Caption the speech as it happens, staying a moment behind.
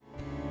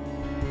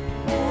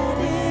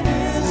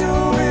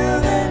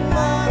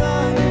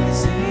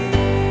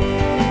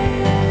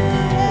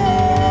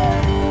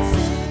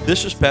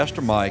This is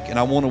Pastor Mike, and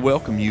I want to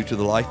welcome you to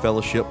the Life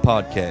Fellowship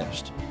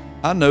podcast.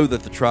 I know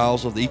that the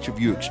trials of each of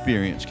you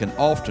experience can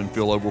often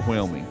feel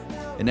overwhelming,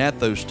 and at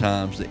those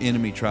times the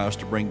enemy tries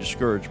to bring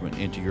discouragement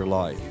into your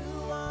life.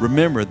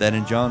 Remember that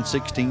in John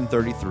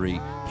 16:33,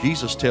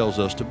 Jesus tells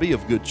us to be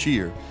of good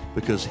cheer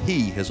because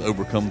He has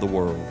overcome the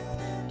world.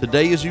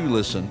 Today as you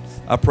listen,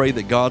 I pray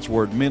that God's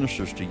Word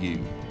ministers to you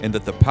and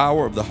that the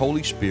power of the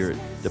Holy Spirit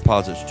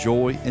deposits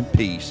joy and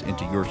peace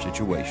into your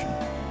situation.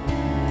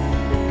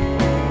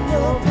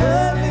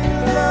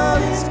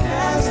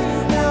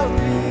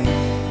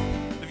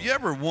 Have you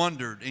ever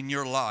wondered in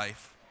your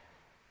life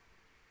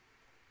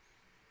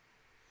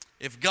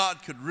if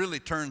God could really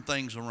turn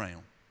things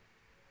around?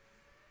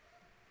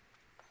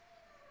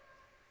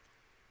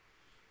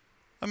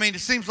 I mean,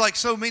 it seems like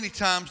so many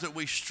times that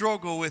we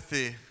struggle with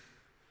the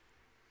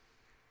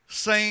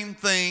same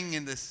thing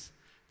and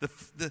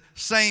the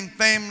same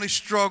family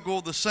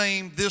struggle, the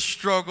same this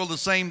struggle, the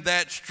same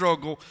that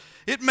struggle.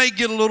 It may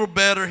get a little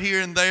better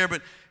here and there,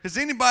 but has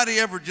anybody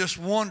ever just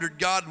wondered,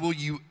 God, will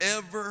you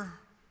ever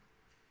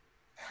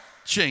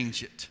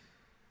change it?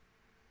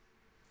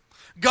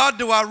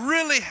 God,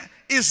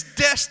 is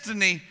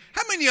destiny,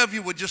 how many of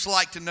you would just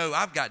like to know,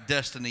 I've got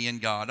destiny in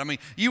God? I mean,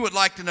 you would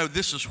like to know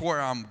this is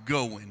where I'm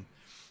going.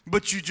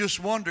 But you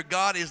just wonder,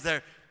 God,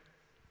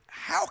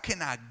 how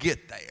can I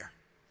get there?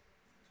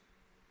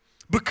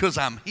 Because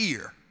I'm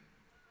here.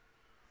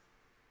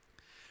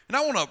 And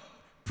I want to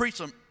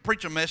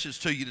preach a message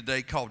to you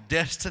today called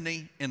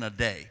Destiny in a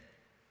Day.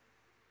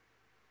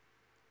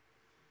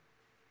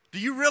 Do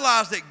you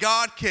realize that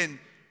God can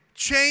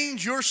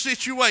change your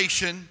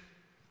situation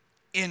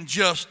in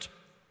just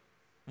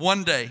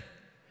one day?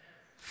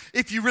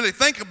 If you really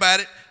think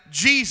about it,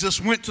 Jesus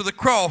went to the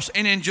cross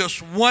and in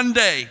just one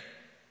day,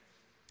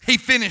 He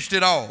finished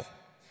it all.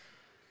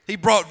 He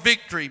brought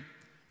victory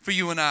for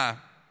you and I.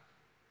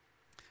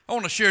 I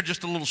want to share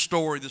just a little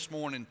story this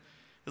morning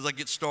as I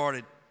get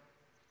started.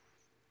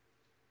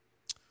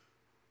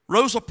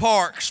 Rosa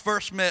Parks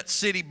first met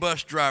city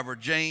bus driver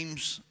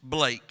James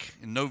Blake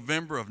in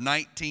November of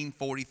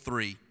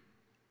 1943.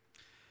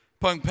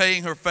 Upon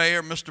paying her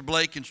fare, Mr.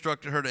 Blake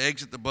instructed her to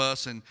exit the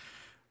bus and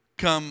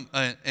come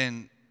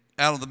and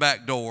out of the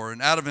back door.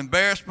 And out of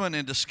embarrassment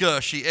and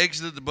disgust, she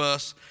exited the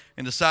bus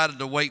and decided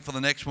to wait for the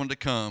next one to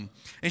come.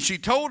 And she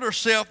told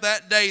herself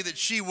that day that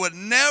she would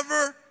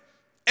never,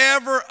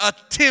 ever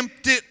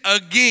attempt it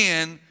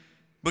again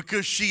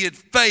because she had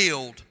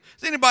failed.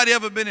 Has anybody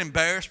ever been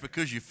embarrassed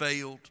because you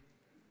failed?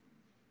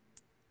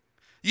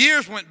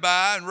 Years went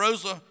by and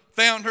Rosa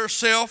found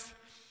herself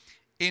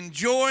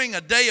enjoying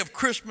a day of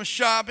Christmas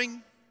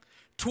shopping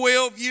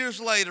 12 years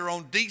later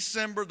on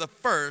December the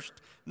 1st,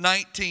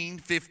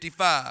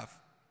 1955.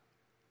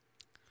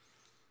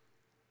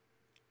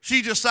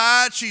 She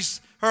decides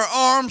her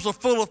arms are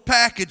full of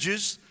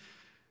packages,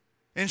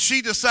 and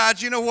she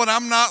decides, you know what,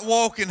 I'm not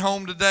walking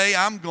home today.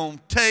 I'm going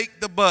to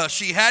take the bus.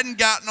 She hadn't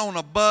gotten on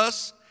a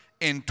bus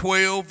in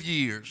 12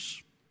 years.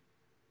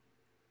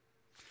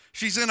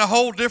 She's in a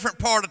whole different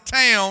part of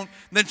town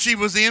than she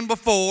was in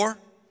before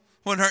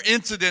when her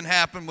incident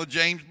happened with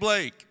James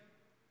Blake.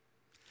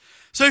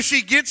 So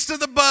she gets to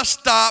the bus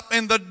stop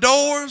and the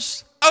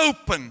doors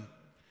open.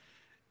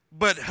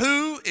 But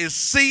who is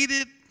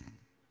seated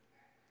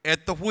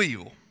at the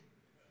wheel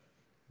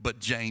but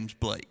James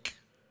Blake?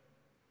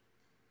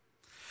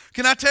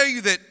 Can I tell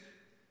you that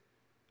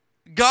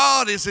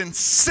God is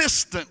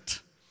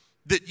insistent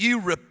that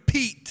you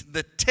repeat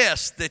the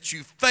test that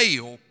you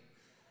fail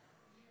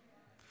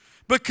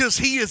because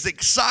He is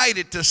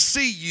excited to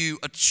see you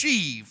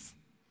achieve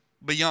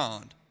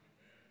beyond.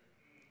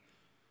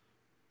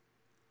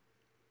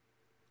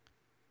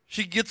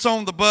 She gets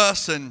on the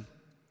bus, and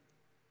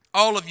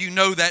all of you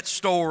know that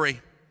story.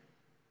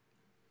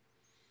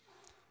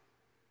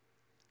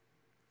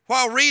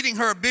 While reading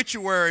her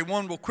obituary,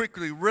 one will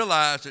quickly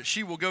realize that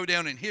she will go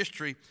down in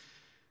history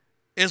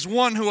as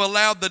one who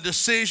allowed the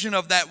decision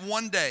of that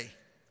one day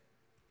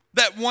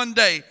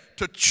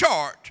to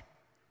chart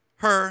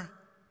her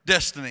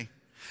destiny.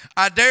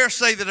 I dare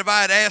say that if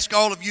I had asked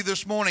all of you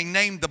this morning,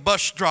 name the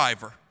bus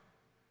driver,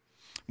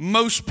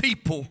 most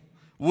people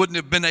wouldn't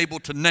have been able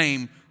to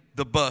name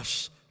the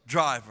bus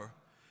driver.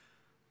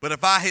 But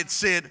if I had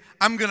said,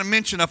 I'm going to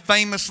mention a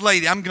famous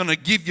lady, I'm going to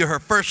give you her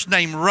first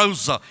name,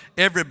 Rosa,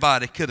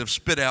 everybody could have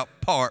spit out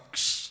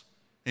Parks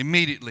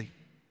immediately.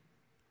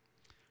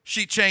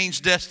 She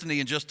changed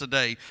destiny in just a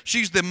day.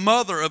 She's the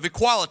mother of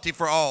equality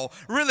for all.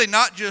 Really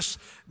not just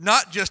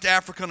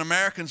African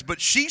Americans,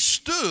 but she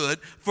stood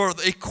for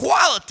the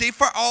equality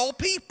for all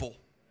people.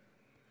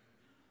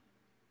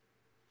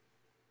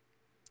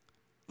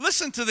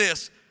 Listen to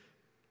this.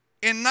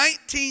 In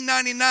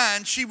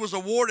 1999, she was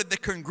awarded the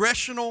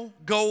Congressional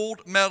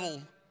Gold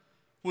Medal,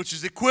 which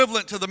is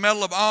equivalent to the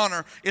Medal of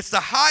Honor. It's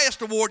the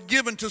highest award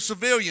given to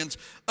civilians.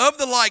 Of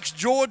the likes,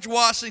 George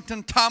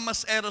Washington,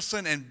 Thomas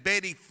Edison, and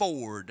Betty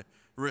Ford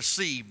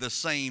received the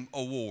same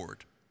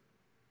award.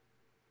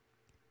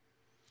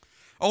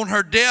 On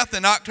her death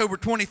in October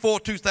 24,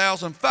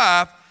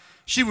 2005,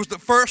 she was the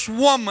first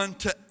woman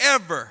to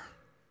ever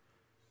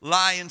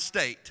lie in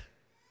state.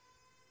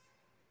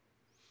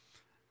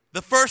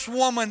 The first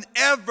woman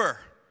ever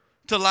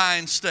to lie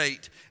in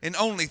state. And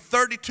only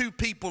 32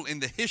 people in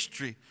the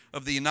history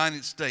of the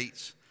United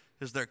States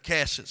has their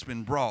caskets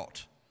been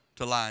brought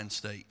to lie in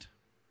state.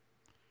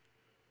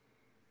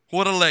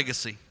 What a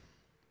legacy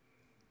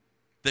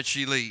that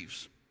she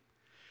leaves.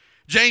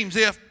 James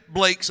F.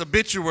 Blake's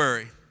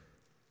obituary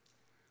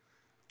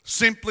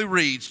simply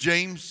reads,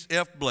 James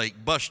F.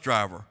 Blake, bus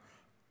driver,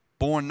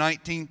 born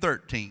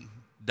 1913,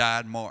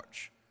 died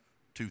March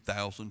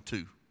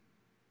 2002.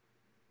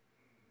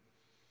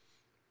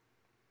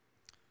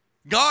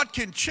 God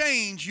can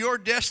change your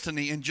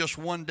destiny in just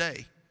one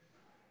day.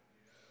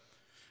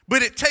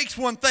 But it takes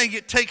one thing.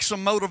 It takes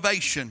some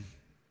motivation.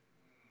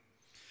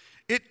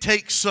 It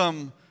takes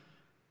some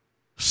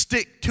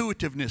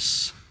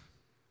stick-to-itiveness.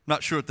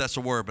 Not sure if that's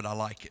a word, but I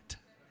like it.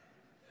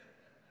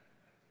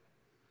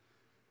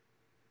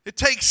 It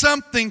takes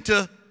something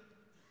to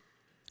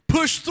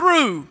push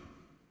through.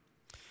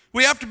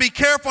 We have to be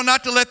careful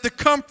not to let the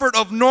comfort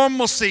of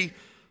normalcy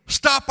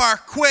stop our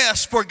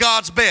quest for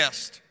God's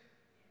best.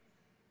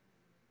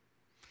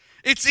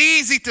 It's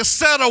easy to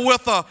settle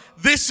with a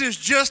 "this is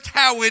just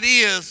how it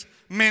is"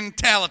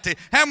 mentality.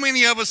 How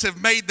many of us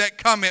have made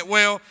that comment?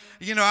 Well,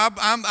 you know,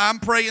 I'm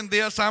praying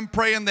this, I'm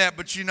praying that,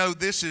 but you know,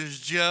 this is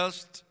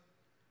just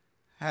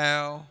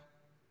how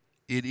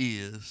it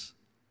is.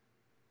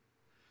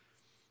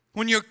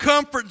 When your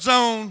comfort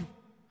zone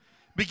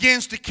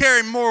begins to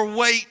carry more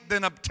weight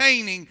than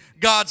obtaining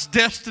God's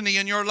destiny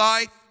in your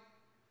life,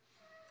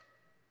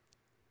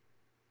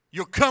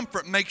 your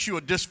comfort makes you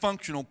a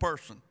dysfunctional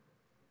person.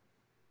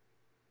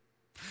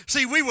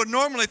 See, we would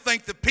normally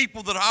think that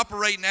people that are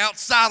operating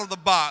outside of the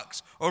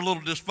box are a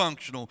little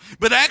dysfunctional.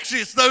 But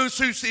actually, it's those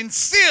who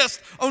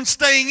insist on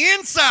staying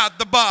inside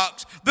the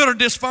box that are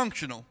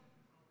dysfunctional.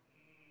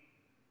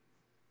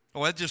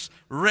 Oh, that just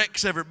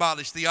wrecks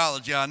everybody's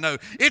theology, I know.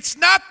 It's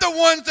not the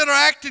ones that are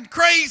acting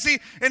crazy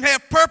and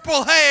have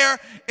purple hair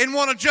and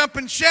want to jump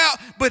and shout,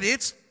 but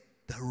it's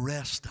the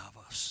rest of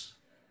us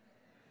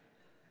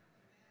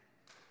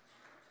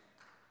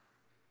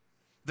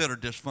that are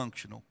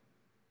dysfunctional.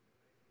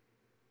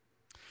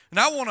 And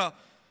I want to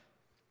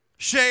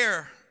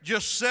share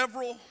just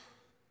several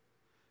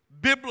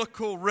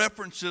biblical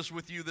references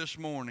with you this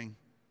morning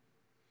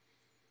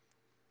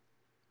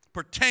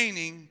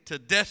pertaining to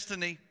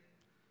destiny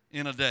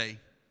in a day.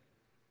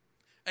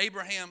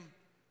 Abraham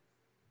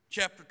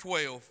chapter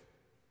 12.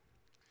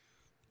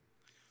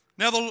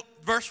 Now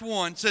verse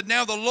 1 said,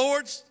 "Now the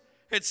Lord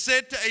had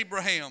said to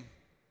Abraham,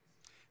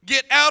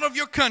 get out of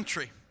your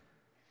country,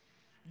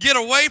 get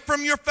away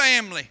from your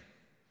family,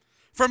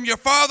 from your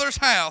father's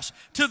house,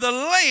 to the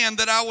land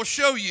that I will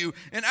show you,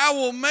 and I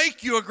will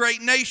make you a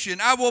great nation.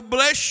 I will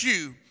bless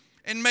you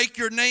and make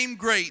your name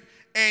great,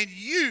 and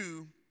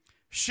you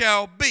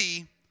shall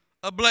be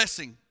a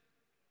blessing."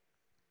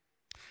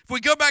 If we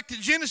go back to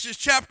Genesis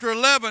chapter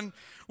 11,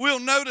 we'll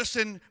notice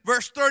in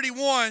verse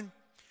 31,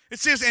 it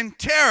says, "And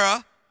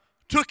Terah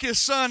took his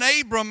son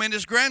Abram and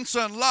his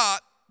grandson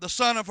Lot, the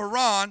son of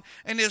Haran,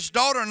 and his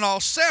daughter-in-law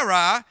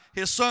Sarai,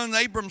 his son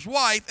Abram's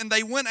wife, and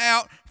they went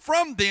out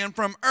from them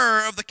from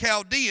Ur of the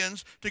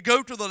Chaldeans to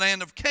go to the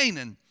land of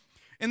Canaan.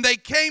 And they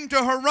came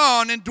to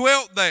Haran and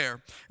dwelt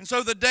there. And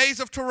so the days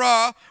of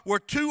Terah were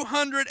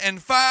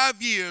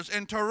 205 years,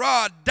 and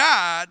Terah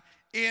died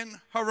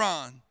in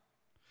Haran."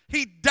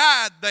 He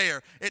died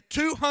there at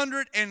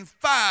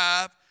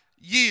 205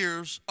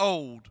 years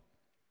old.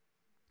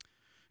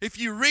 If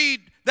you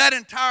read that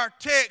entire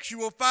text, you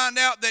will find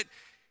out that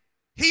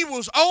he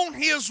was on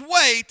his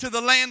way to the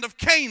land of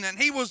Canaan.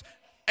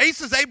 This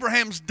is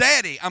Abraham's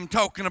daddy I'm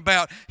talking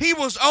about. He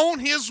was on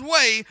his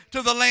way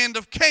to the land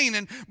of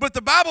Canaan. But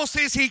the Bible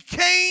says he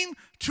came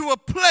to a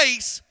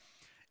place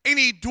and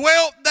he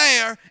dwelt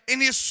there,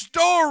 and his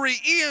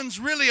story ends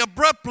really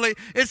abruptly.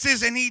 It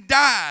says, and he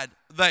died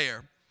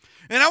there.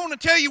 And I want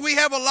to tell you, we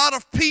have a lot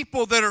of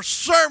people that are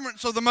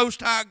servants of the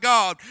Most High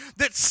God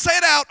that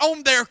set out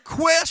on their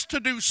quest to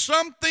do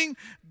something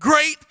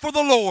great for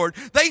the Lord.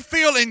 They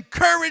feel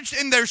encouraged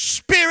in their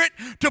spirit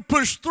to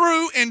push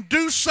through and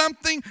do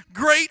something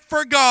great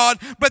for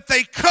God, but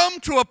they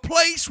come to a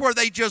place where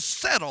they just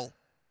settle.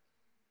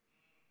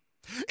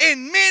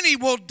 And many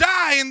will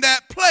die in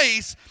that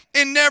place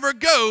and never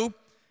go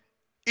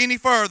any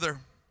further.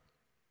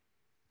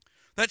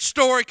 That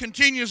story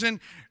continues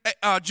in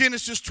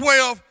Genesis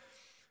 12.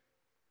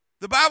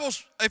 The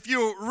Bible's, if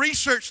you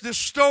research this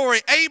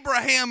story,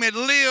 Abraham had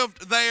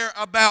lived there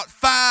about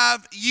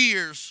 5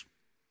 years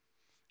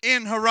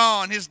in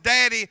Haran. His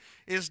daddy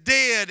is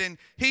dead, and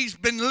he's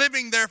been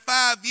living there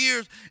 5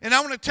 years. And I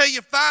want to tell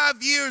you,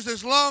 5 years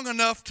is long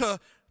enough to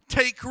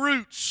take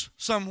roots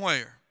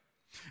somewhere.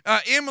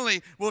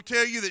 Emily will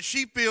tell you that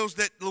she feels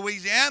that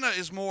Louisiana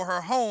is more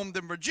her home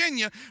than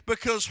Virginia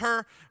because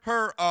her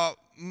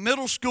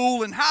middle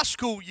school and high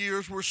school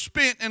years were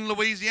spent in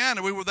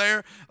Louisiana. We were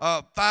there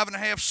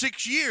 5.5,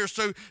 6 years.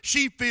 So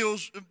she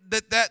feels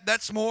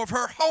that's more of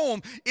her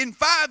home. In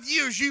 5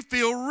 years, you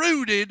feel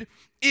rooted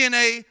in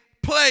a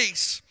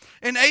place.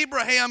 And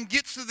Abraham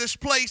gets to this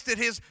place that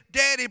his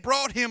daddy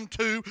brought him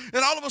to.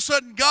 And all of a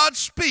sudden, God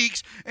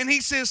speaks and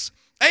he says,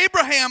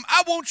 Abraham,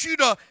 I want you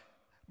to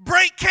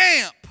break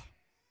camp.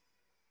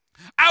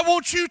 I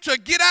want you to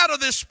get out of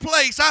this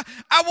place.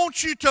 I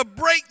want you to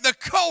break the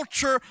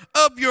culture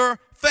of your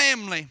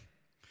family.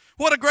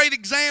 What a great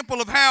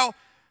example of how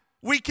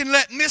we can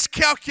let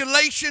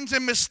miscalculations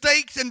and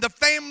mistakes in the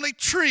family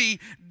tree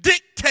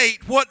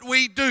dictate what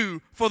we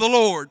do for the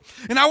Lord.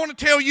 And I want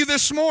to tell you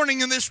this morning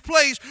in this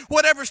place,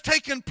 whatever's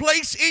taken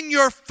place in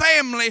your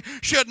family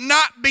should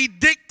not be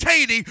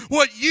dictating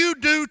what you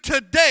do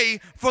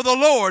today for the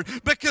Lord.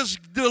 Because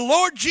the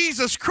Lord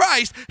Jesus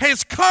Christ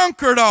has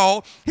conquered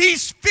all,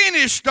 He's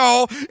finished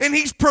all, and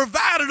He's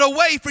provided a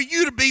way for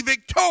you to be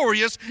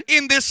victorious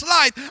in this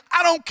life.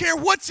 I don't care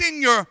what's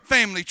in your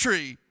family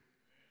tree.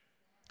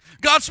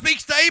 God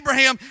speaks to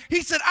Abraham.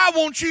 He said, I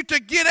want you to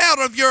get out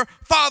of your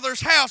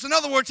father's house. In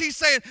other words, he's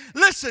saying,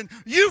 listen,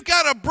 you've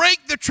got to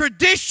break the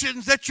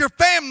traditions that your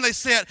family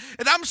set.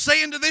 And I'm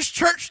saying to this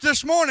church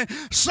this morning,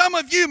 some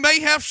of you may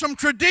have some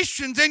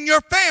traditions in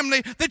your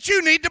family that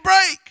you need to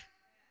break.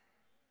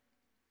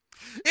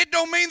 It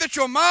don't mean that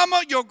your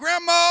mama, your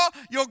grandma,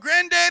 your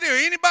granddaddy, or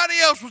anybody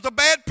else was a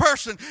bad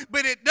person.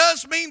 But it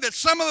does mean that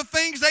some of the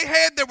things they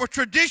had that were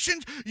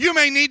traditions you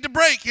may need to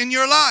break in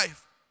your life.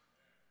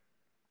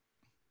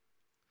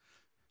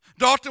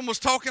 Dalton was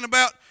talking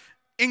about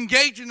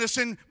engaging us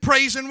in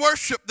praise and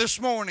worship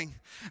this morning.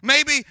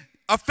 Maybe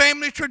a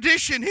family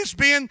tradition has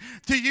been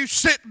to you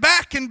sit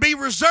back and be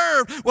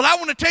reserved. Well, I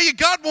want to tell you,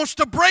 God wants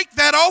to break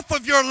that off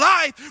of your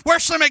life where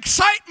some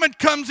excitement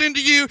comes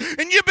into you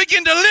and you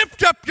begin to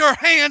lift up your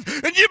hands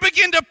and you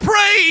begin to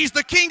praise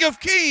the King of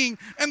Kings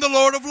and the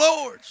Lord of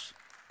Lords.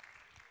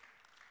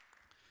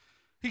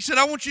 He said,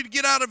 I want you to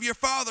get out of your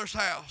father's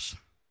house.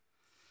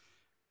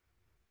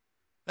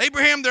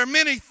 Abraham, there are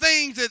many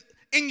things that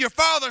in your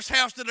father's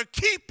house that are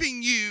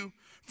keeping you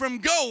from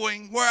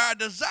going where I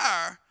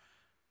desire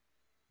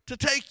to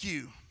take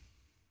you.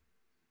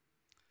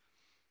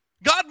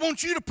 God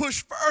wants you to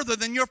push further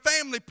than your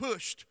family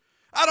pushed.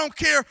 I don't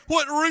care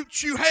what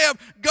roots you have,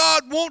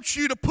 God wants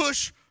you to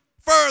push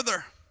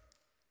further.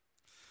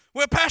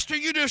 Well, Pastor,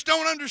 you just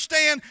don't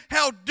understand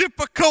how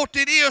difficult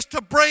it is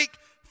to break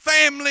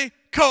family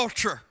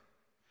culture.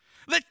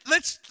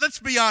 Let's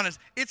be honest.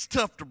 It's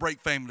tough to break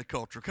family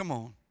culture. Come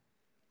on.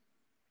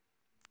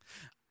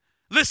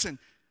 Listen,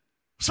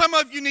 some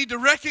of you need to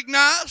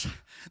recognize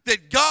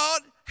that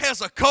God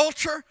has a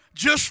culture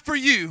just for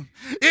you.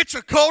 It's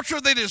a culture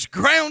that is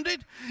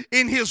grounded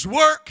in His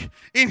work,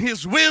 in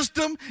His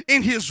wisdom,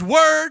 in His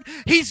word.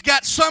 He's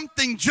got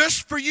something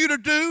just for you to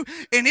do,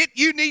 and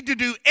you need to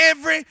do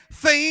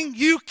everything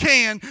you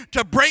can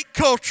to break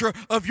culture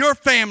of your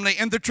family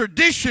and the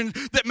traditions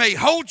that may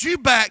hold you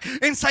back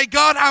and say,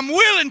 God, I'm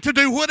willing to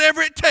do whatever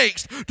it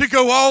takes to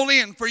go all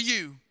in for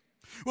you.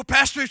 Well,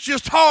 Pastor, it's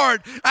just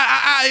hard.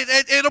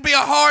 It'll be a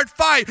hard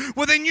fight.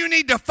 Well, then you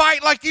need to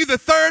fight like you the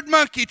third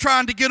monkey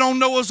trying to get on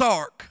Noah's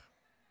Ark.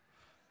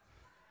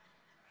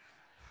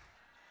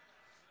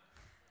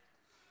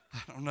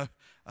 I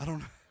don't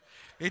know.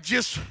 It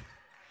just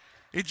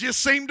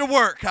seemed to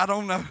work. I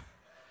don't know.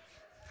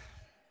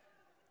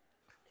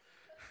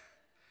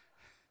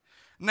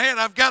 Ned,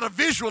 I've got a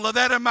visual of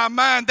that in my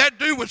mind. That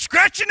dude was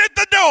scratching at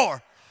the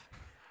door,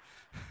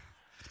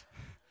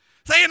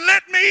 saying,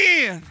 let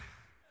me in.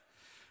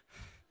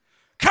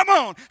 Come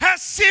on, how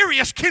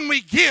serious can we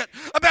get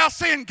about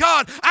saying,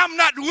 God, I'm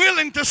not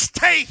willing to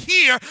stay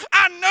here.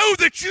 I know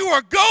that you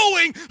are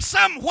going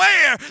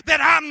somewhere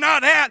that I'm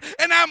not at,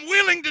 and I'm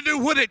willing to do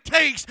what it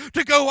takes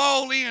to go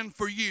all in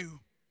for you.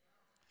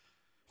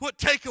 What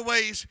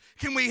takeaways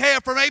can we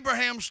have from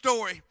Abraham's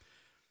story?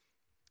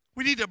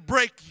 We need to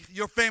break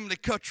your family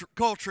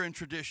culture and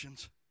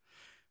traditions.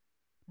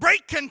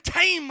 Break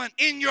containment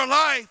in your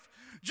life.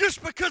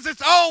 Just because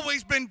it's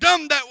always been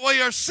done that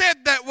way or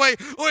said that way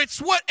or it's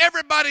what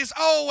everybody's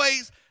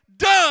always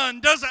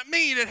done doesn't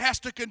mean it has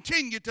to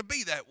continue to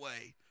be that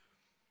way.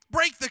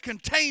 Break the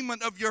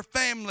containment of your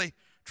family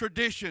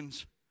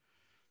traditions.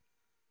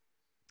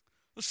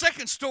 The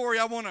second story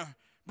I want to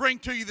bring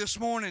to you this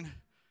morning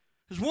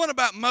is one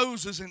about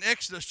Moses in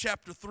Exodus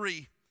chapter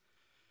 3,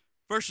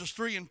 verses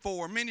 3 and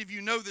 4. Many of you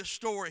know this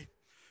story.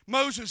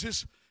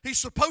 Moses he's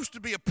supposed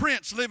to be a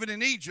prince living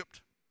in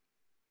Egypt.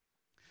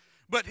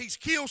 But he's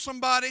killed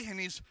somebody and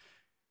he's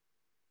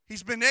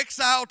been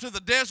exiled to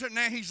the desert.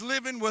 Now he's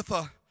living with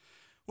a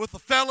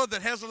fella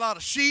that has a lot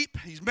of sheep.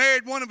 He's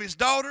married one of his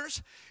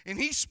daughters, and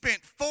he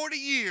spent 40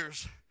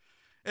 years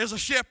as a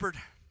shepherd.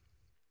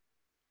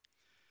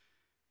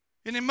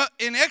 And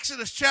in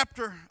Exodus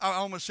chapter, I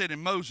almost said in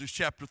Moses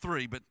chapter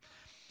 3, but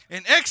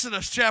in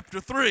Exodus chapter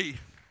 3,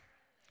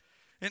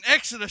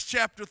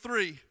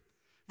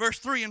 verse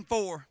 3 and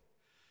 4,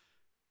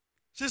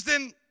 it says,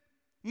 then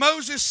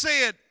Moses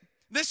said,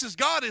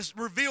 God has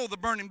revealed the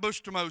burning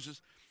bush to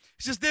Moses.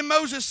 He says, then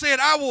Moses said,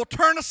 I will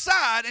turn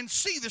aside and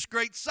see this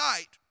great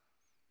sight,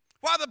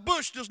 why the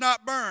bush does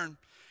not burn.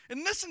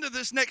 And listen to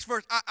this next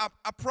verse. I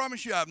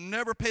promise you I've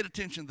never paid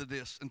attention to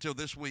this until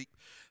this week.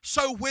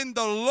 So when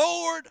the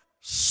Lord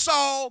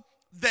saw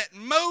that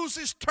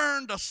Moses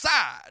turned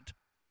aside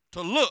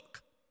to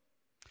look,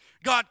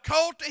 God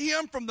called to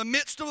him from the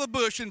midst of the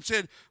bush and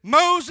said,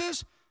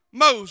 Moses,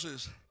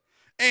 Moses.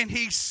 And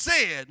he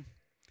said,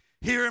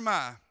 here am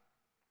I.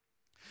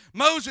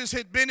 Moses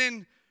had been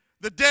in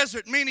the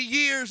desert many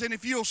years, and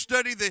if you'll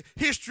study the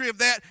history of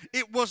that,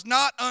 it was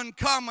not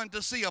uncommon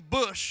to see a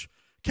bush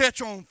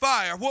catch on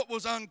fire. What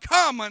was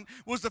uncommon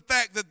was the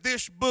fact that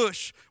this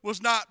bush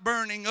was not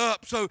burning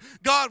up. So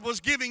God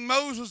was giving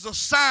Moses a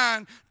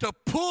sign to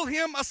pull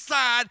him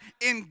aside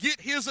and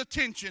get his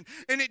attention.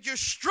 And it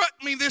just struck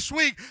me this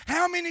week,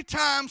 how many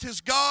times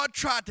has God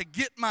tried to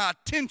get my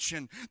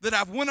attention that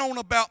I've went on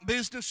about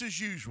business as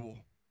usual?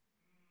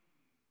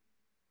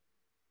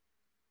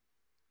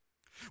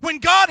 When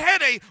God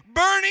had a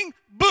burning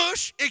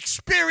bush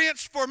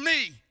experience for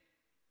me,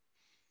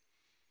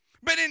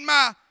 but in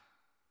my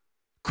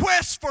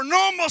quest for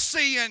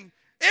normalcy and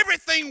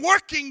everything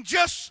working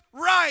just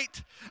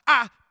right,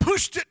 I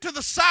pushed it to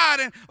the side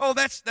and, oh,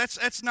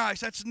 that's nice,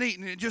 that's neat,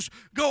 and just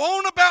go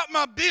on about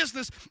my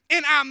business,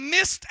 and I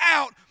missed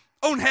out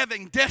on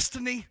having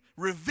destiny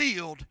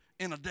revealed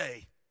in a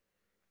day.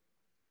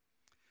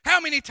 How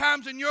many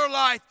times in your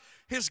life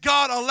has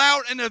God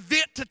allowed an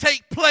event to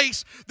take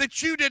place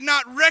that you did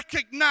not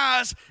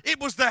recognize it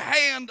was the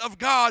hand of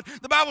God?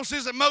 The Bible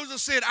says that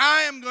Moses said,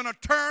 I am going to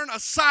turn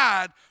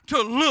aside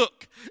to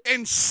look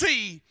and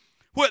see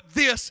what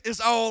this is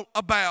all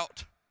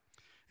about.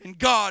 And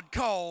God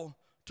called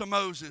to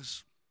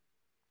Moses.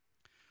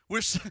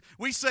 We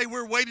say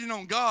we're waiting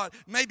on God.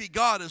 Maybe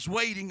God is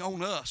waiting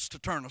on us to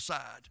turn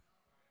aside.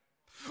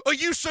 Are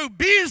you so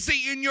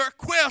busy in your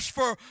quest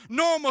for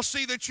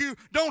normalcy that you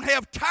don't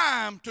have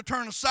time to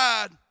turn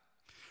aside?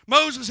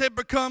 Moses had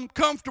become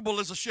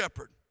comfortable as a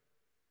shepherd.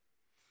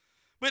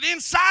 But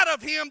inside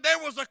of him, there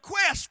was a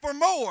quest for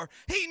more.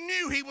 He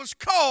knew he was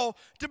called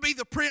to be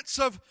the prince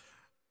of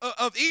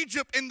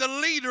Egypt and the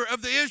leader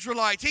of the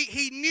Israelites.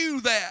 He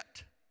knew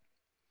that.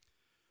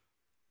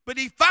 But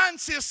he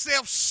finds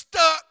himself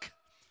stuck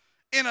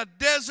in a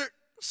desert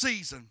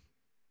season.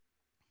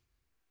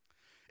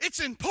 It's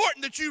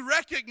important that you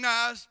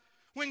recognize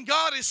when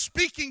God is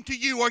speaking to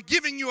you or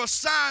giving you a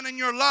sign in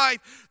your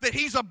life that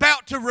he's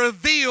about to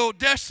reveal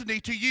destiny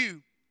to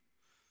you.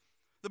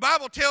 The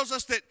Bible tells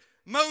us that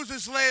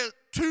Moses led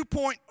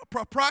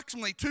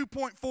approximately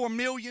 2.4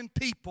 million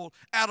people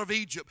out of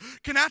Egypt.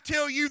 Can I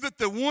tell you that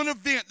the one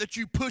event that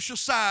you push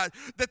aside,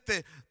 that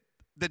the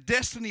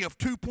destiny of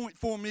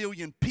 2.4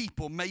 million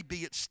people may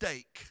be at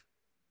stake?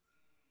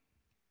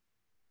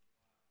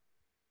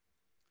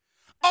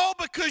 All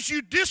because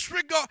you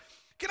disregard.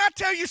 Can I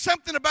tell you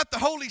something about the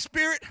Holy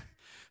Spirit?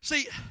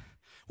 See,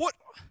 what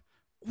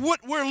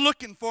we're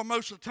looking for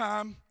most of the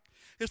time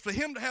is for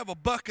him to have a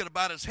bucket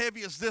about as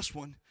heavy as this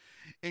one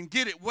and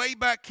get it way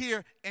back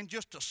here and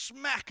just to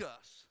smack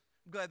us.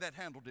 I'm glad that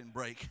handle didn't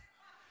break.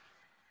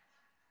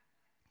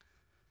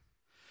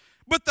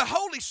 But the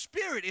Holy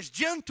Spirit is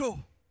gentle.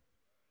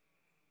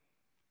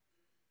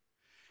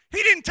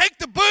 He didn't take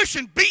the bush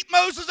and beat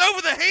Moses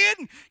over the head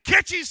and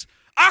catch his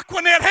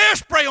Aquanet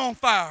hairspray on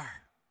fire.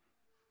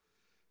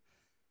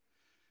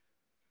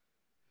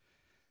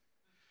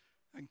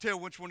 I can tell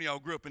which one of y'all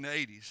grew up in the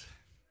 80s.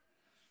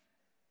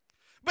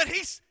 But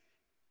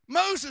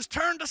Moses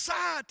turned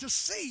aside to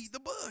see the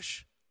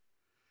bush.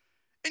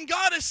 And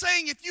God is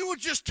saying, if you would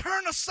just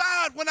turn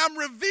aside when I'm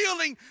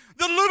revealing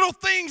the little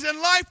things in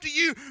life to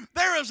you,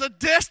 there is a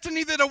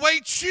destiny that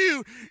awaits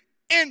you.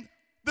 And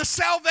the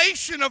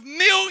salvation of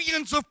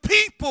millions of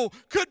people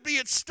could be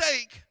at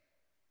stake.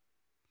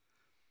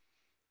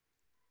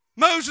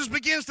 Moses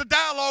begins to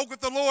dialogue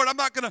with the Lord. I'm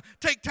not going to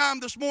take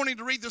time this morning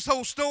to read this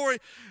whole story,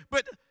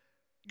 but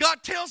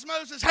God tells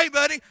Moses, hey,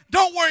 buddy,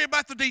 don't worry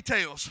about the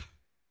details.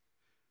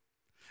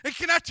 And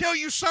can I tell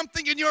you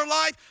something in your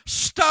life?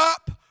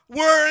 Stop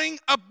worrying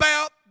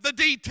about the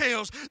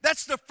details.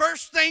 That's the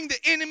first thing the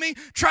enemy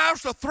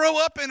tries to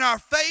throw up in our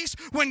face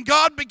when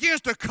God begins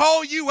to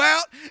call you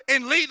out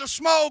and lead a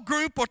small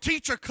group or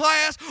teach a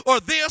class or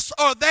this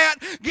or that.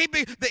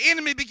 The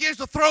enemy begins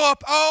to throw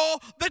up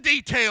all the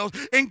details.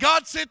 And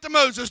God said to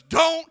Moses,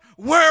 don't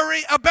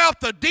worry about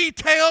the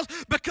details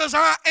because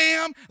I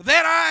am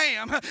that I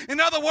am.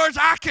 In other words,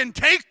 I can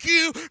take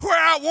you where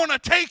I want to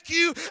take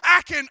you.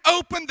 I can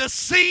open the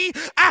sea.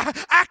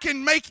 I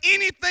can make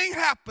anything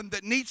happen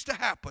that needs to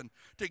happen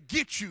to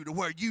get you to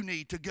where you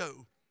need to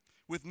go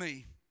with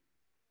me.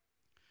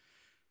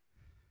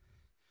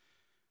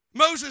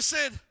 Moses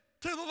said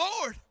to the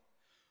Lord,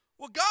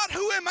 well, God,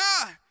 who am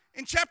I?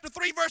 In chapter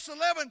 3, verse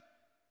 11,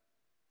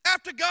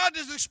 after God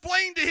has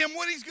explained to him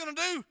what he's going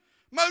to do,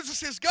 Moses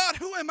says, God,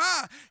 who am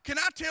I? Can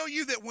I tell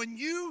you that when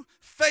you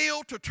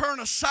fail to turn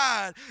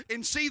aside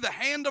and see the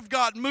hand of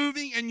God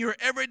moving in your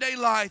everyday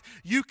life,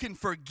 you can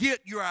forget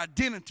your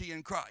identity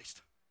in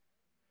Christ.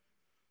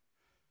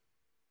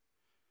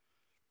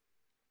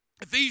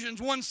 Ephesians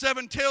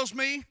 1:7 tells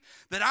me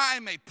that I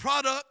am a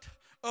product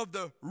of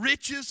the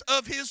riches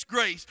of his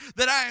grace,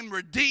 that I am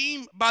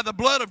redeemed by the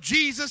blood of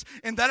Jesus,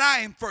 and that I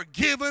am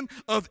forgiven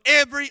of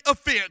every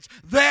offense.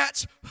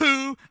 That's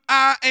who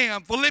I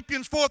am.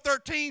 Philippians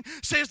 4:13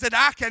 says that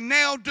I can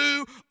now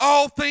do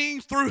all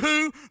things through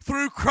who?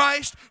 Through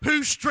Christ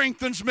who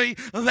strengthens me.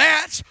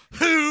 That's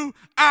who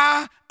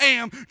I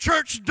am.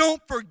 Church,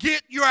 don't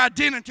forget your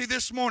identity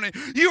this morning.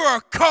 You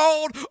are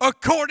called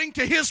according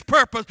to his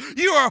purpose.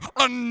 You are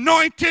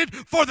anointed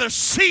for the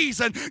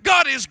season.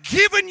 God has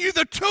given you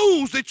the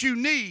tools that you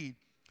need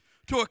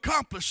to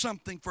accomplish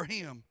something for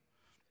him.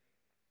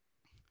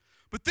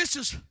 But this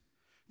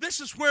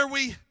is where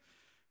we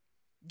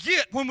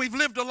get when we've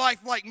lived a life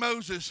like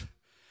Moses.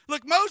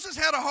 Look, Moses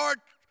had a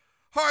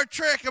hard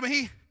trek. I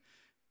mean,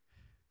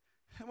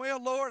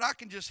 well, Lord, I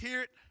can just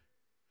hear it.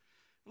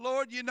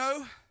 Lord,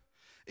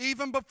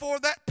 even before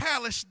that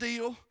palace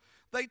deal,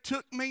 they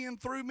took me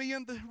and threw me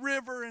in the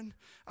river, and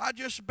I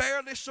just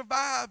barely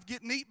survived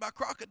getting eaten by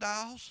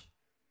crocodiles.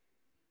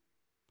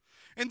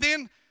 And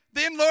then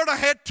Lord, I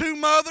had two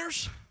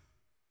mothers.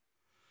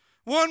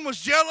 One was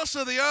jealous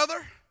of the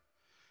other.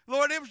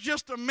 Lord, it was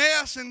just a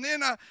mess. And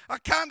then I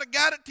kind of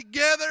got it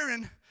together,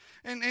 and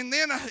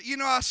then,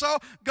 I saw,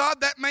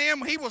 God, that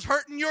man, he was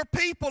hurting your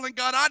people. And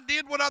God, I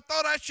did what I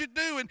thought I should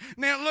do. And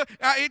now, look,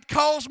 it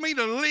caused me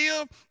to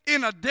live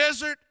in a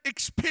desert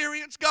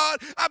experience, God.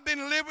 I've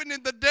been living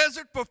in the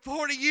desert for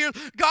 40 years.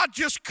 God,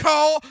 just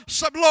call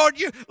some, Lord,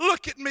 you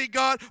look at me,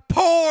 God.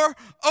 Poor,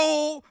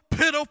 old,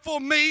 pitiful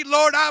me.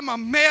 Lord, I'm a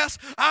mess.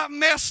 I'm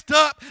messed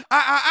up.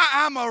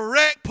 I'm a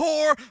wreck.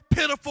 Poor,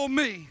 pitiful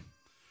me.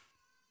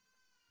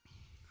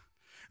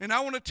 And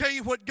I want to tell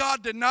you what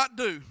God did not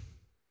do.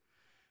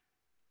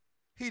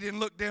 He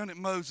didn't look down at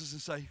Moses and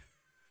say,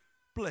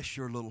 bless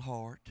your little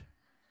heart.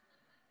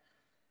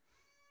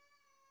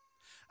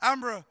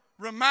 I'm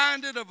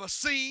reminded of a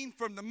scene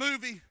from the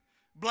movie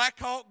Black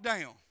Hawk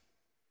Down.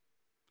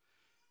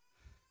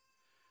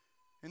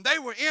 And they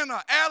were in an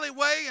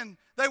alleyway, and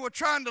they were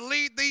trying to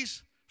lead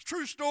these,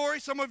 true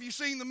story, some of you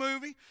seen the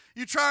movie.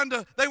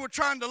 They were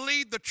trying to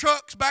lead the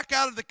trucks back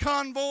out of the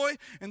convoy,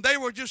 and they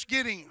were just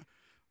getting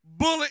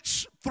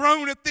bullets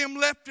thrown at them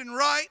left and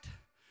right.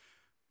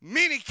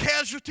 Many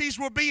casualties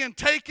were being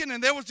taken,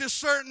 and there was this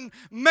certain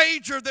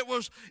major that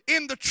was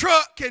in the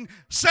truck, and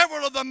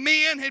several of the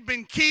men had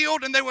been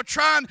killed, and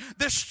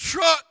this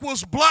truck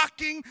was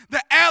blocking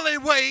the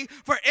alleyway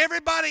for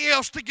everybody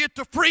else to get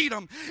to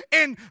freedom.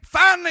 And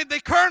finally the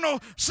colonel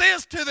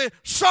says to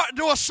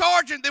a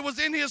sergeant that was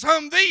in his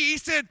Humvee, he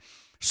said,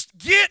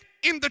 get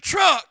in the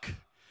truck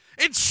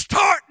and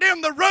start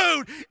down the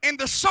road. And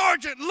the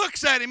sergeant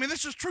looks at him, and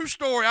this is a true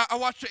story. I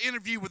watched an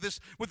interview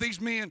with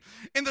these men,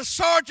 and the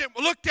sergeant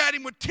looked at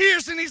him with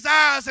tears in his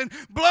eyes and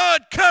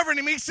blood covering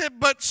him. He said,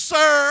 but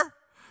sir,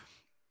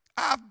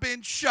 I've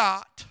been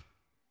shot.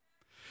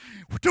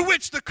 To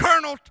which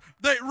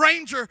the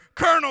ranger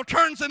colonel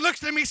turns and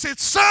looks at him. He said,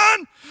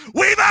 son,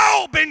 we've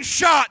all been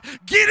shot.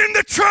 Get in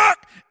the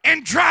truck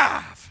and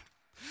drive.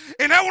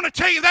 And I want to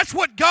tell you, that's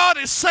what God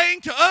is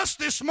saying to us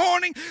this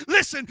morning.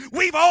 Listen,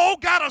 we've all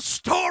got a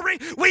story.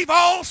 We've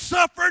all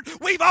suffered.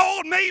 We've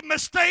all made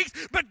mistakes.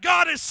 But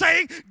God is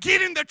saying,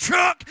 get in the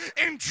truck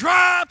and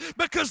drive,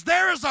 because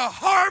there is a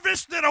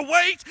harvest that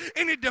awaits,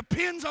 and it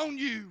depends on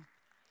you.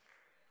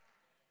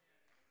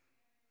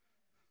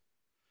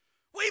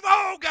 We've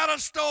all got a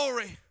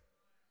story.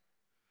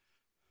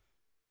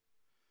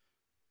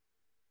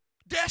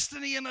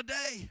 Destiny in a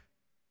day.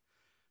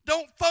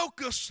 Don't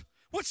focus.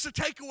 What's the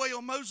takeaway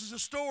on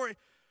Moses' story?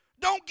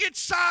 Don't get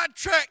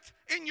sidetracked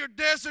in your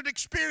desert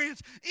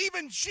experience.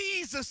 Even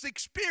Jesus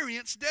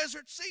experienced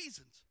desert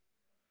seasons.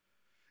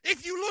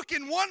 If you look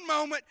in one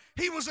moment,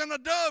 he was in a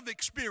dove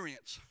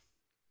experience.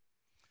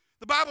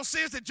 The Bible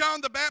says that John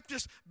the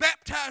Baptist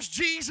baptized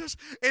Jesus,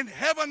 and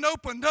heaven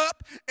opened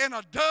up, and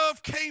a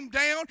dove came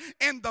down,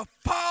 and the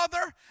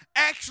Father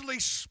actually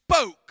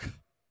spoke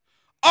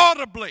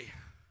audibly.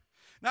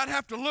 Now I'd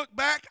have to look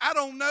back. I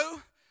don't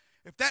know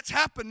if that's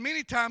happened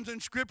many times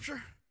in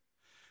Scripture,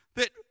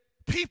 that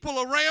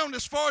people around,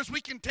 as far as we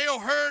can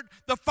tell, heard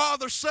the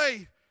Father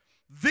say,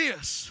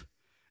 this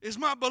is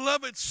my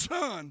beloved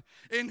Son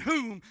in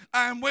whom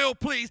I am well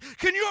pleased.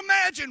 Can you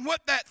imagine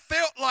what that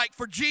felt like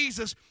for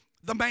Jesus,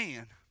 the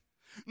man?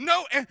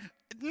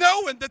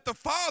 Knowing that the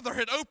Father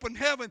had opened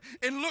heaven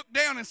and looked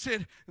down and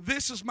said,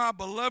 this is my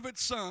beloved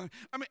Son.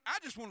 I mean, I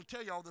just want to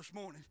tell y'all this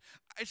morning,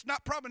 it's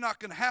probably not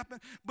going to happen,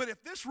 but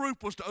if this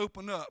roof was to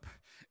open up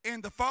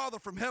and the Father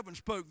from heaven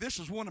spoke, this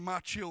is one of my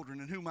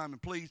children in whom I'm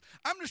pleased,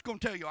 I'm just going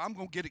to tell you, I'm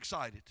going to get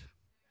excited.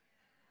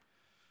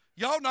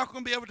 Y'all not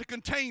going to be able to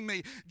contain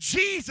me.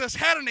 Jesus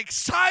had an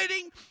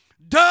exciting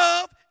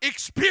dove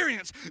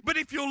experience. But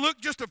if you look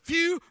just a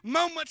few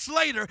moments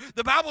later,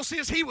 the Bible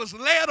says he was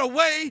led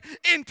away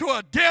into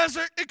a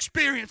desert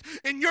experience.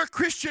 And your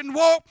Christian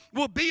walk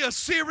will be a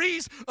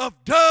series of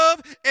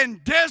dove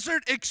and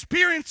desert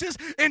experiences.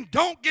 And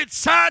don't get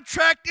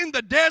sidetracked in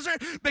the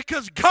desert,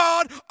 because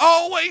God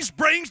always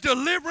brings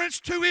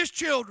deliverance to his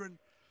children.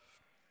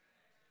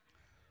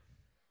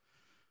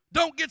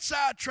 Don't get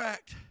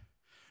sidetracked.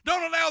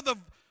 Don't allow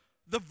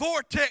the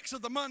vortex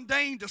of the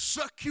mundane to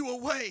suck you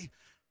away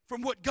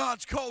from what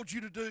God's called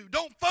you to do.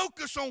 Don't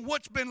focus on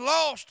what's been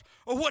lost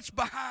or what's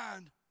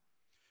behind,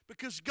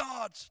 because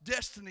God's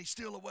destiny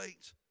still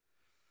awaits.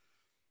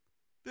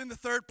 Then the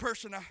third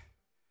person, I'm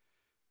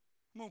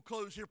going to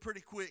close here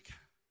pretty quick.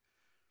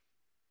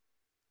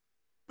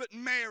 But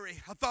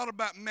Mary, I thought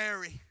about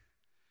Mary,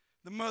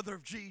 the mother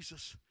of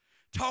Jesus,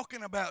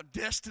 talking about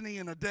destiny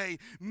in a day.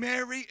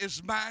 Mary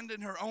is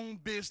minding her own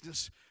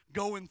business,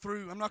 going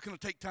through. I'm not going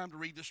to take time to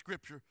read the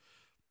scripture.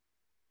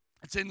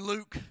 It's in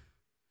Luke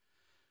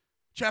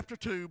chapter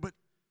 2. But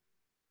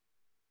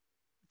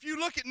if you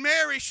look at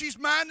Mary, she's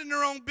minding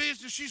her own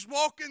business. She's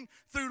walking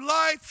through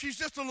life. She's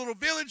just a little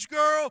village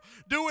girl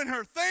doing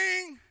her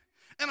thing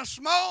in a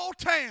small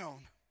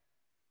town.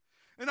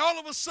 And all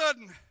of a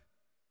sudden,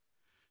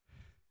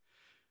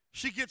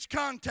 she gets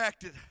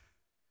contacted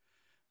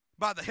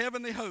by the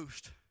heavenly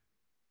host.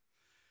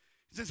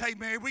 He says, hey,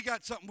 Mary, we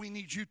got something we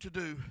need you to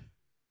do.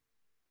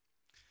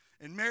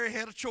 And Mary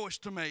had a choice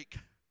to make.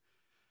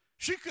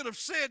 She could have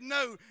said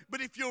no,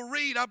 but if you'll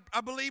read,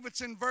 I believe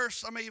it's in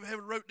verse, I may have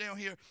it wrote down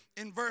here,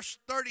 in verse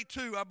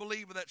 32, I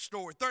believe, of that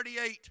story.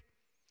 38,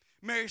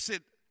 Mary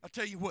said, I'll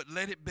tell you what,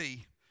 let it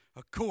be.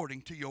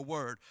 According to your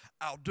word,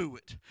 I'll do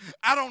it.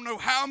 I don't know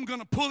how I'm going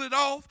to pull it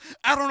off.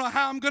 I don't know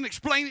how I'm going to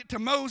explain it to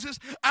Moses.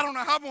 I don't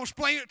know how I'm going to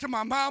explain it to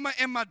my mama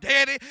and my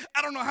daddy.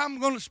 I don't know how I'm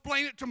going to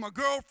explain it to my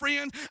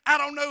girlfriends. I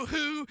don't know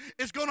who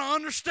is going to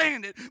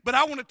understand it, but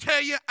I want to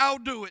tell you, I'll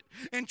do it.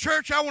 In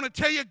church, I want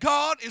to tell you,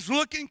 God is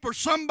looking for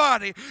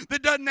somebody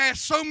that doesn't ask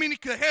so many,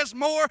 has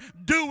more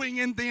doing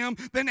in them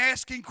than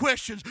asking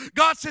questions.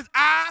 God says,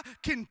 I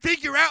can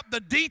figure out the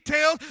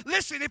details.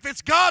 Listen, if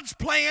it's God's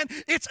plan,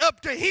 it's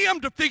up to Him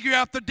to figure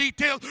out the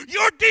details.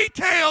 Your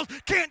details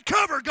can't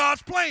cover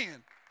God's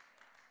plan.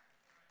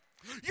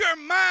 Your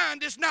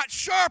mind is not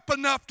sharp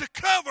enough to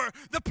cover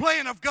the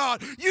plan of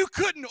God. You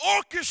couldn't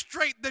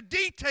orchestrate the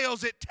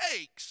details it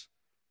takes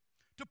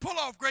to pull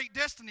off great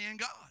destiny in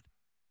God.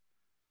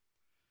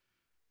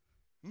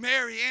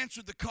 Mary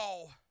answered the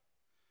call.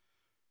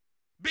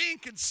 Being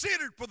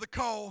considered for the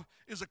call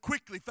is a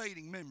quickly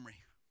fading memory.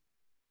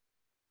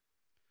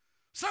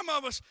 Some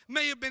of us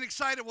may have been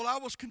excited, well, I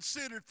was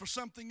considered for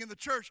something in the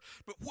church,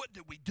 but what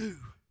did we do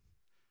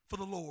for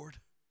the Lord?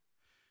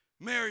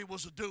 Mary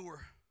was a doer.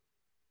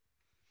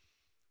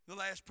 The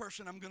last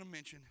person I'm going to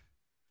mention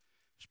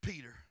is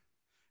Peter.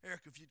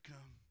 Eric, if you'd come.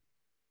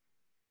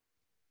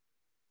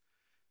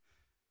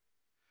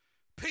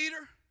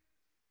 Peter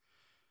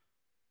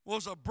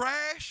was a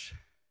brash,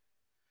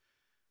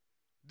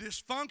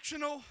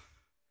 dysfunctional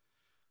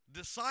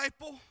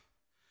disciple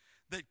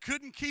that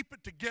couldn't keep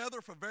it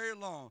together for very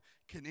long.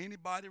 Can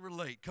anybody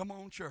relate? Come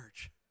on,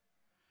 church.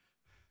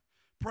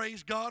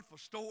 Praise God for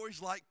stories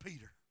like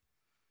Peter.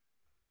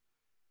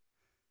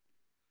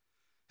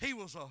 He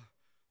was a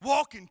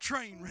walking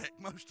train wreck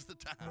most of the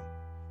time,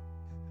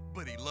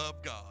 but he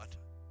loved God.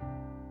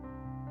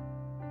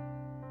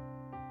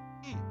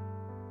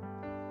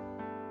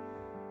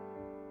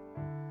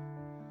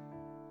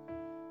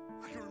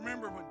 I can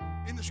remember when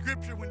in the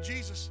scripture when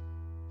Jesus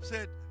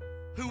said,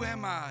 who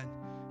am I?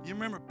 You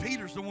remember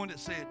Peter's the one that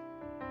said,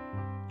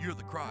 you're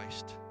the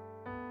Christ.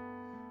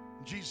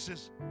 And Jesus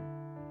says,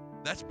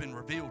 that's been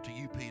revealed to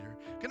you, Peter.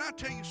 Can I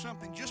tell you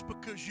something? Just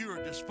because you're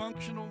a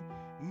dysfunctional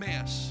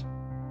mess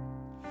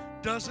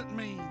doesn't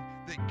mean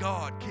that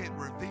God can't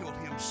reveal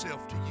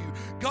Himself to you.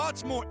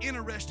 God's more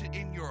interested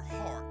in your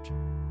heart.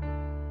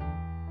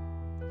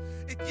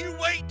 If you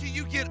wait till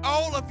you get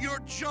all of your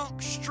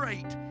junk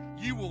straight,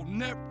 you will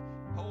never.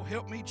 Oh,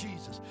 help me,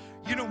 Jesus.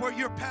 You know where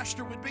your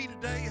pastor would be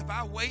today if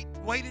I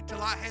waited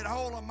till I had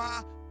all of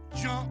my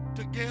junk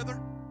together?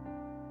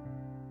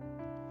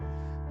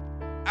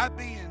 I'd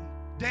be in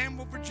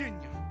Danville,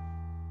 Virginia.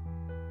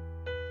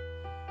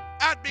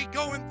 I'd be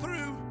going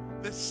through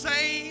the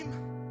same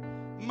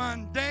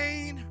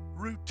mundane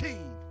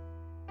routine.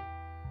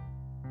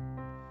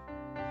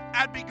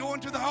 I'd be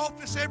going to the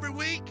office every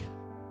week.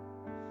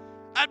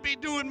 I'd be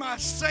doing my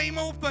same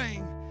old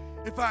thing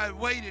if I had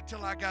waited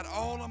till I got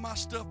all of my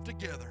stuff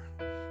together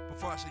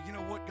before I said, you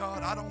know what,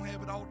 God, I don't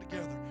have it all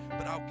together,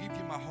 but I'll give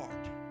you my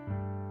heart.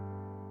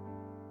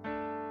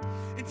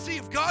 And see,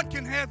 if God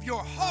can have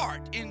your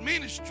heart in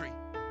ministry,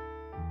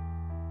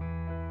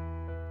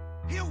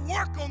 He'll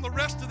work on the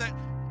rest of that.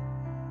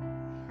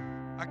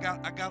 I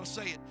got to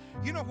say it.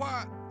 You know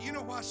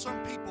why some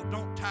people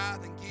don't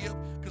tithe and give?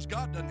 Because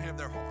God doesn't have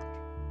their heart.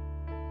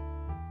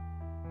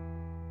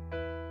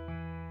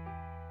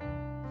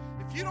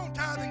 If you don't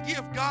tithe and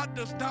give, God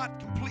does not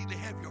completely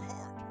have your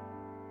heart.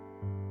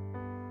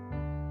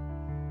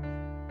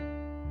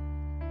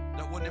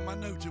 That wasn't in my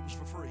notes, it was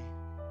for free.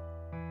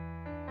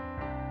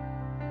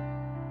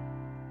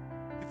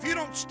 If you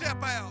don't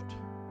step out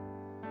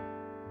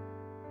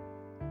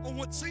on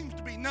what seems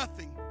to be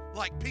nothing,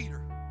 like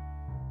Peter.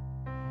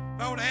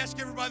 If I were to ask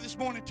everybody this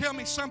morning, tell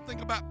me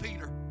something about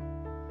Peter.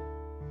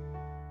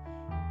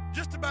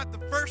 Just about the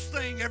first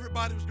thing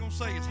everybody was going to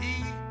say is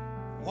he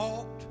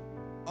walked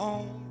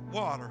on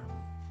water.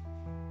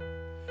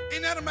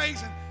 Isn't that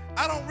amazing?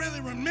 I don't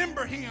really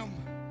remember him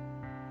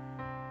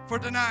for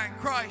denying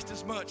Christ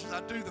as much as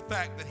I do the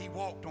fact that he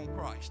walked on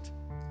Christ.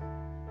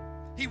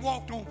 He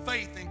walked on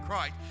faith in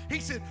Christ. He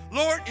said,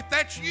 Lord, if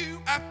that's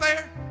you out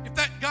there,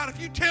 God,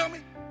 if you tell me,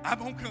 I'm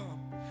going to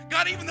come.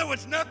 God, even though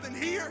it's nothing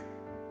here,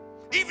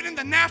 even in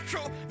the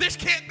natural, this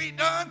can't be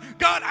done.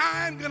 God,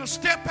 I'm going to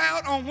step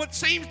out on what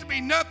seems to be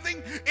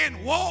nothing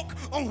and walk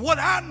on what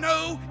I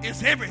know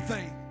is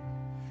everything.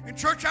 And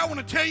church, I want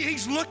to tell you,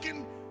 he's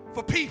looking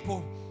for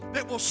people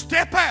that will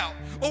step out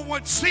on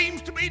what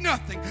seems to be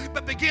nothing,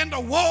 but begin to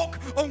walk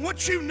on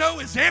what you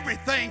know is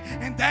everything,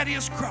 and that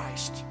is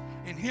Christ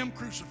and him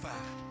crucified.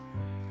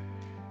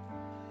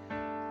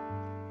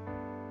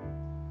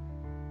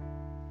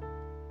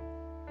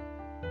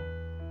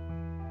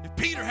 If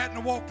Peter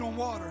hadn't walked on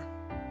water,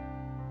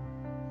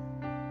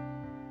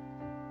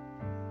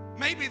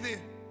 maybe the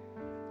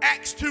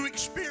Acts 2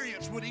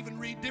 experience would even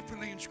read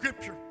differently in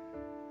Scripture.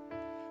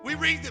 We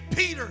read that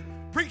Peter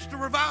preached a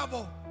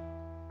revival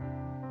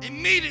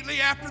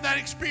immediately after that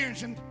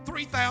experience, and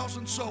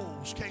 3,000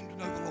 souls came to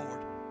know the Lord.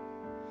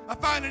 I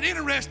find it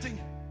interesting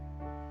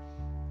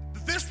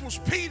that this was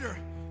Peter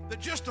that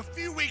just a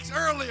few weeks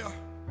earlier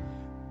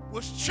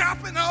was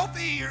chopping off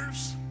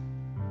ears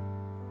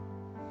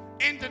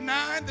and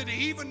denying that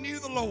he even knew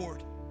the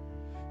Lord.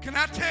 Can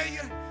I tell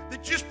you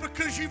that just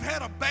because you've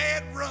had a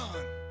bad run,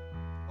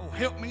 oh,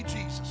 help me,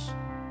 Jesus.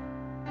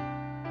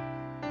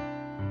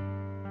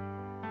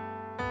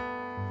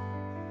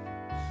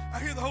 I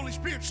hear the Holy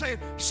Spirit saying,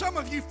 some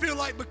of you feel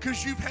like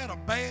because you've had a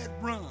bad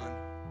run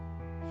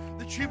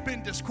that you've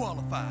been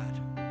disqualified.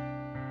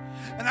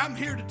 And I'm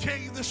here to tell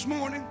you this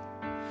morning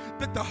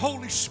that the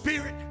Holy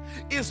Spirit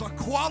is a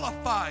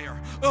qualifier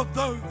of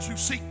those who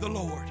seek the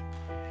Lord.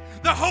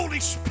 The Holy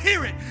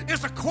Spirit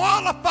is a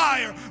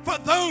qualifier for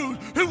those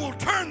who will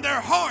turn their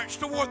hearts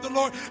toward the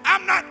Lord.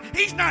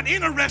 He's not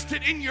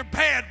interested in your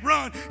bad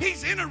run.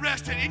 He's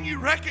interested in you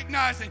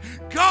recognizing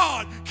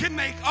God can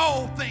make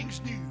all things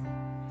new.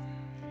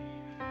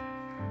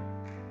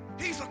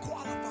 He's a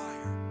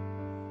qualifier.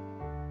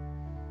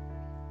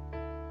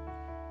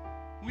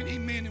 We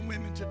need men and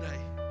women today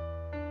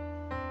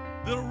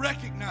that'll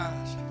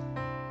recognize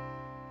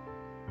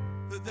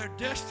that their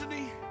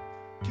destiny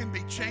can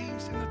be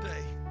changed in a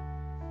day.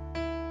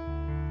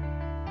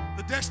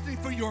 The destiny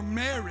for your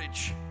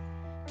marriage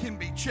can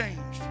be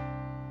changed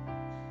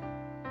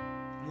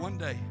one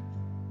day.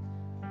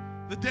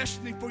 The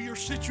destiny for your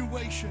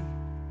situation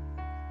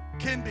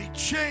can be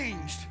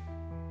changed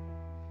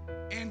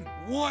in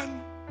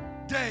one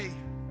day.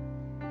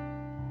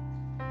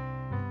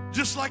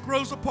 Just like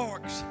Rosa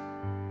Parks.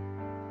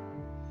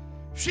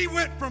 She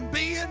went from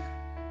being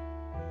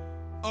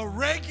a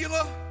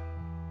regular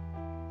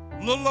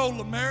little old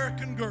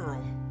American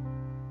girl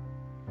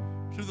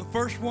to the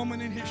first woman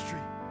in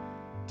history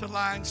to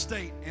lie in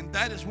state. And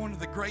that is one of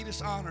the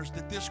greatest honors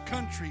that this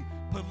country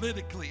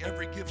politically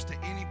ever gives to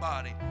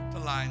anybody, to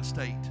lie in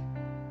state.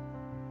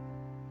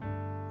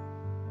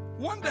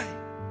 One day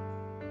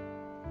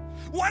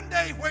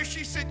where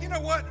she said, you know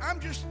what,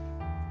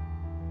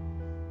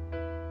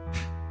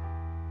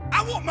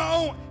 I want my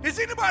own. Has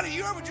anybody,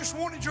 you ever just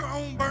wanted your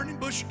own burning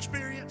bush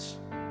experience?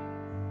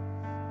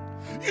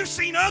 You've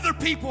seen other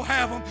people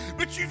have them,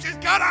 but you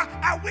just, God,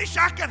 I wish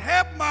I could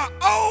have my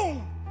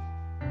own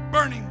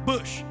burning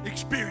bush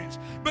experience.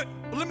 But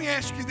let me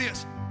ask you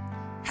this.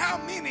 How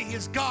many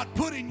has God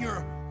put in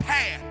your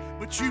path,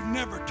 but you've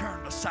never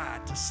turned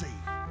aside to see?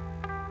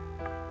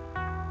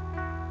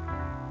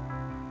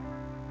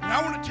 And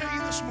I want to tell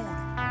you this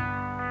morning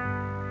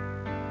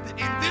that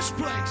in this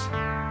place,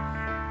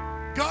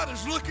 God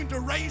is looking to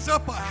raise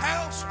up a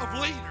house of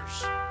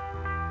leaders.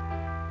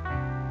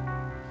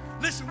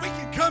 Listen, we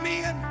can come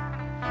in,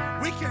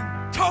 we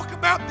can talk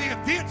about the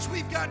events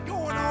we've got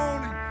going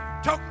on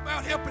and talk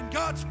about helping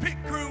God's pit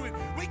crew, and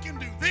we can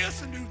do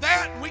this and do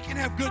that, and we can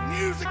have good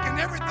music and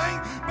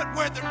everything, but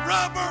where the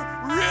rubber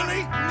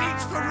really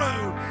meets the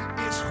road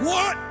is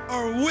what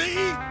are we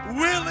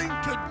willing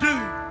to do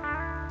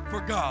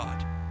for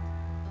God?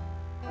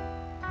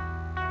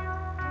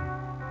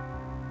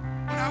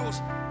 When I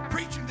was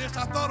preaching this,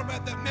 I thought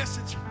about that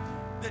message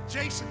that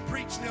Jason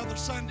preached the other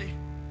Sunday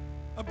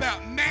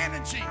about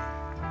managing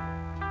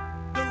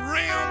the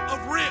realm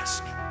of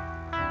risk.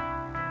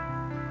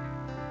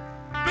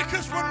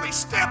 Because when we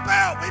step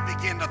out, we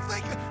begin to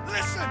think,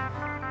 listen,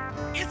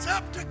 it's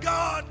up to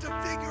God to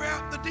figure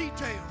out the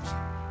details.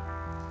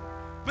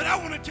 But I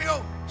want to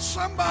tell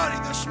somebody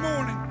this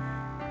morning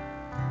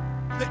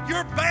that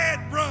your bad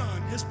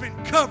run has been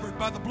covered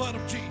by the blood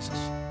of Jesus.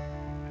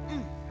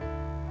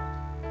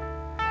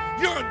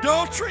 Your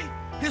adultery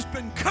has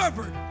been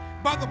covered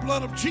by the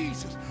blood of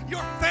Jesus.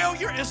 Your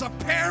failure as a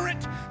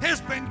parent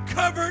has been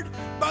covered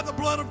by the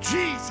blood of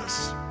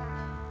Jesus.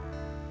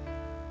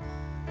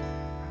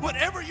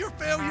 Whatever your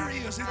failure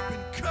is, it's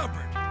been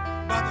covered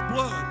by the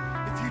blood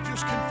if you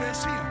just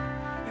confess Him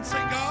and say,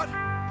 God,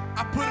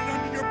 I put it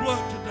under your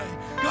blood today.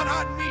 God,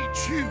 I need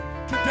you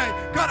today.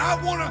 God,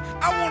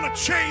 I want to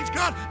change.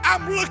 God,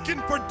 I'm looking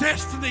for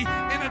destiny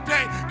in a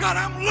day. God,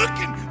 I'm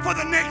looking for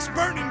the next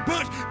burning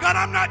bush. God,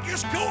 I'm not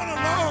just going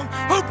along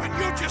hoping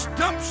you'll just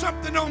dump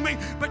something on me,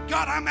 but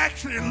God, I'm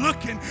actually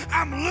looking.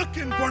 I'm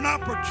looking for an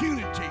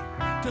opportunity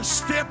to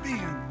step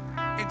in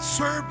and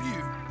serve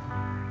you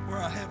where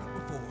I haven't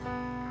before.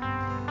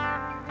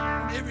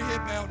 And every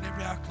head bowed and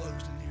every eye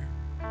closed in here.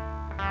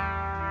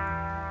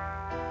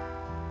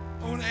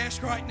 I want to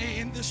ask right now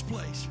in this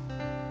place,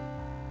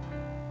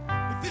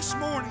 if this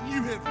morning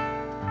you have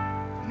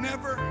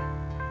never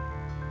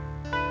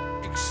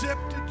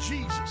accepted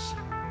Jesus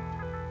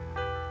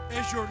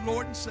as your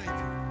Lord and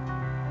Savior,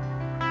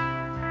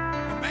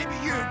 or maybe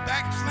you're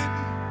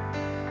backslidden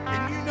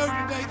and you know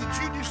today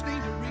that you just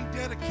need to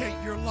rededicate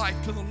your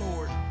life to the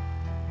Lord,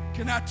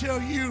 can I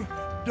tell you,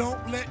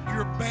 don't let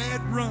your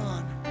bad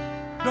run,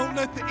 don't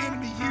let the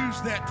enemy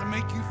use that to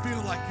make you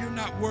feel like you're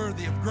not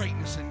worthy of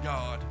greatness in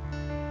God.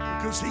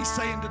 Because he's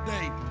saying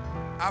today,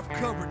 I've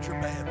covered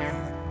your bad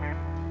run.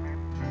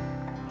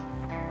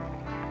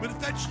 But if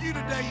that's you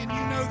today and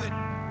you know that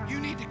you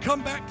need to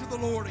come back to the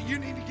Lord, or you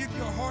need to give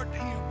your heart to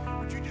Him,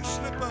 would you just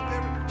slip up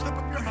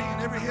your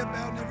hand, every head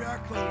bowed and every eye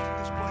closed in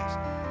this place?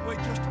 Wait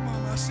just a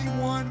moment. I see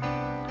one.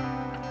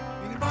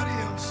 Anybody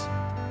else?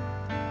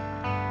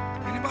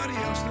 Anybody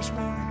else this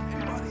morning?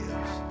 Anybody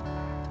else?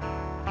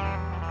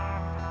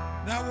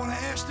 Now I want to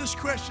ask this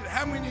question.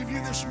 How many of you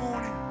this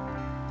morning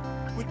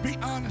would be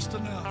honest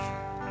enough?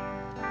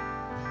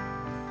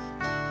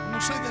 I'm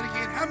going to say that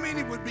again. How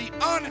many would be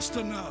honest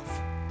enough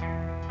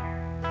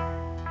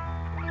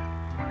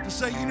to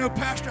say, you know,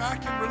 Pastor, I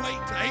can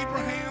relate to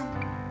Abraham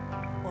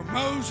or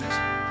Moses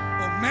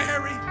or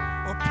Mary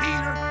or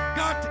Peter.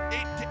 God, to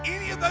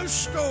any of those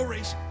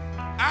stories,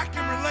 I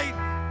can relate,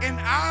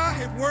 and I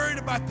have worried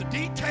about the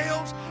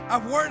details.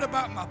 I've worried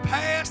about my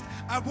past.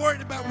 I've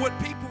worried about what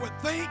people would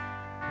think.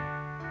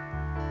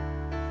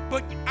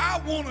 But I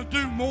want to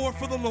do more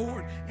for the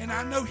Lord, and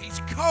I know He's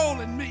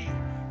calling me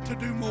to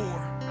do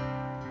more.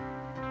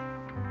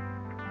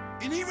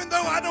 And even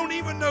though I don't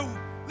even know,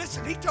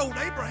 listen, He told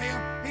Abraham,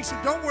 He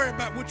said, don't worry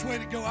about which way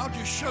to go. I'll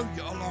just show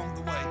you along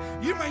the way.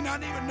 You may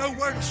not even know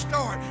where to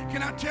start.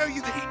 Can I tell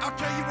you that I'll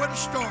tell you where to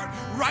start.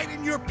 Right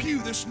in your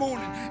pew this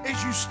morning.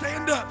 As you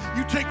stand up,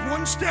 you take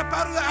one step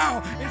out of the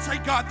aisle and say,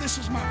 God, this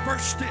is my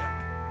first step.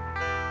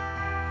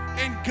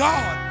 And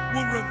God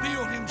will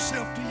reveal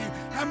Himself to you.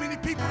 How many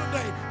people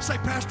today say,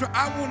 Pastor,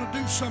 I want to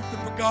do something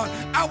for God.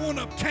 I want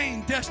to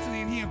obtain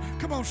destiny in Him.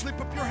 Come on, slip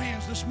up your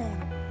hands this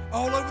morning.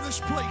 All over this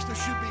place, there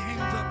should be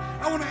hands up.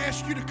 I want to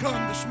ask you to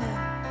come this morning.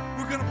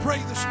 We're going to pray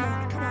this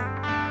morning. Come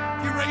on.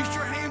 If you raised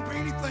your hand for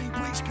anything,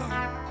 please come.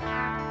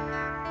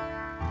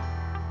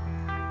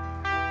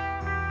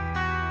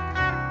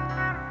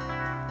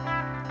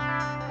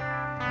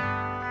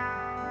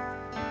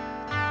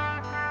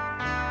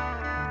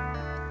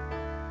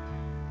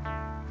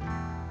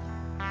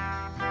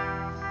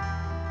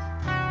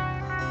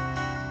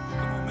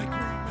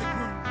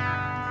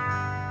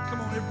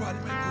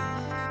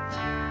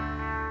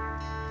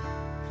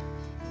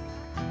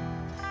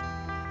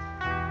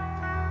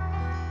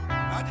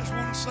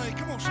 Say,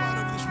 come on, slide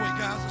over this way,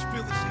 guys. Let's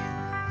fill this in.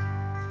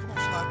 Come on,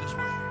 slide this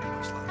way.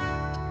 Everybody slide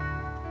this way.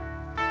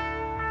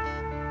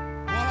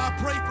 While I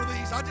pray for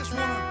these, I just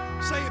want to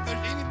say, if there's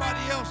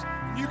anybody else,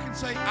 you can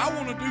say, I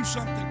want to do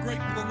something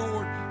great for the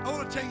Lord. I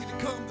want to tell you to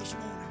come this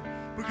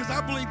morning, because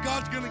I believe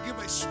God's going to give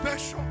a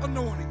special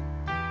anointing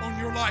on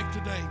your life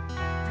today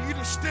for you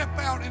to step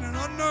out in an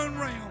unknown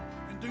realm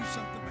and do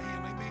something for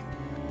Him. Amen.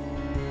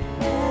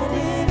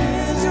 It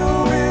is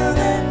your will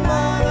that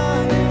my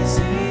life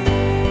is.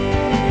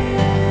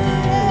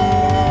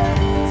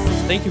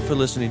 Thank you for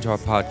listening to our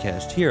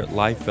podcast here at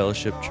Life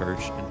Fellowship Church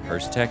in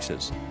Hurst,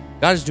 Texas.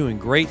 God is doing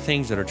great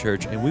things at our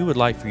church, and we would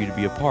like for you to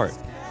be a part.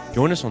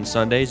 Join us on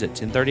Sundays at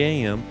 10:30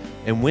 a.m.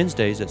 and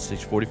Wednesdays at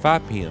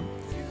 6:45 p.m.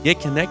 Get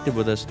connected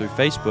with us through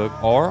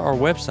Facebook or our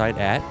website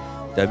at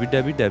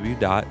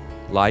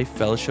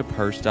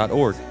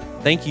www.lifefellowshiphurst.org.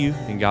 Thank you,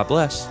 and God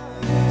bless.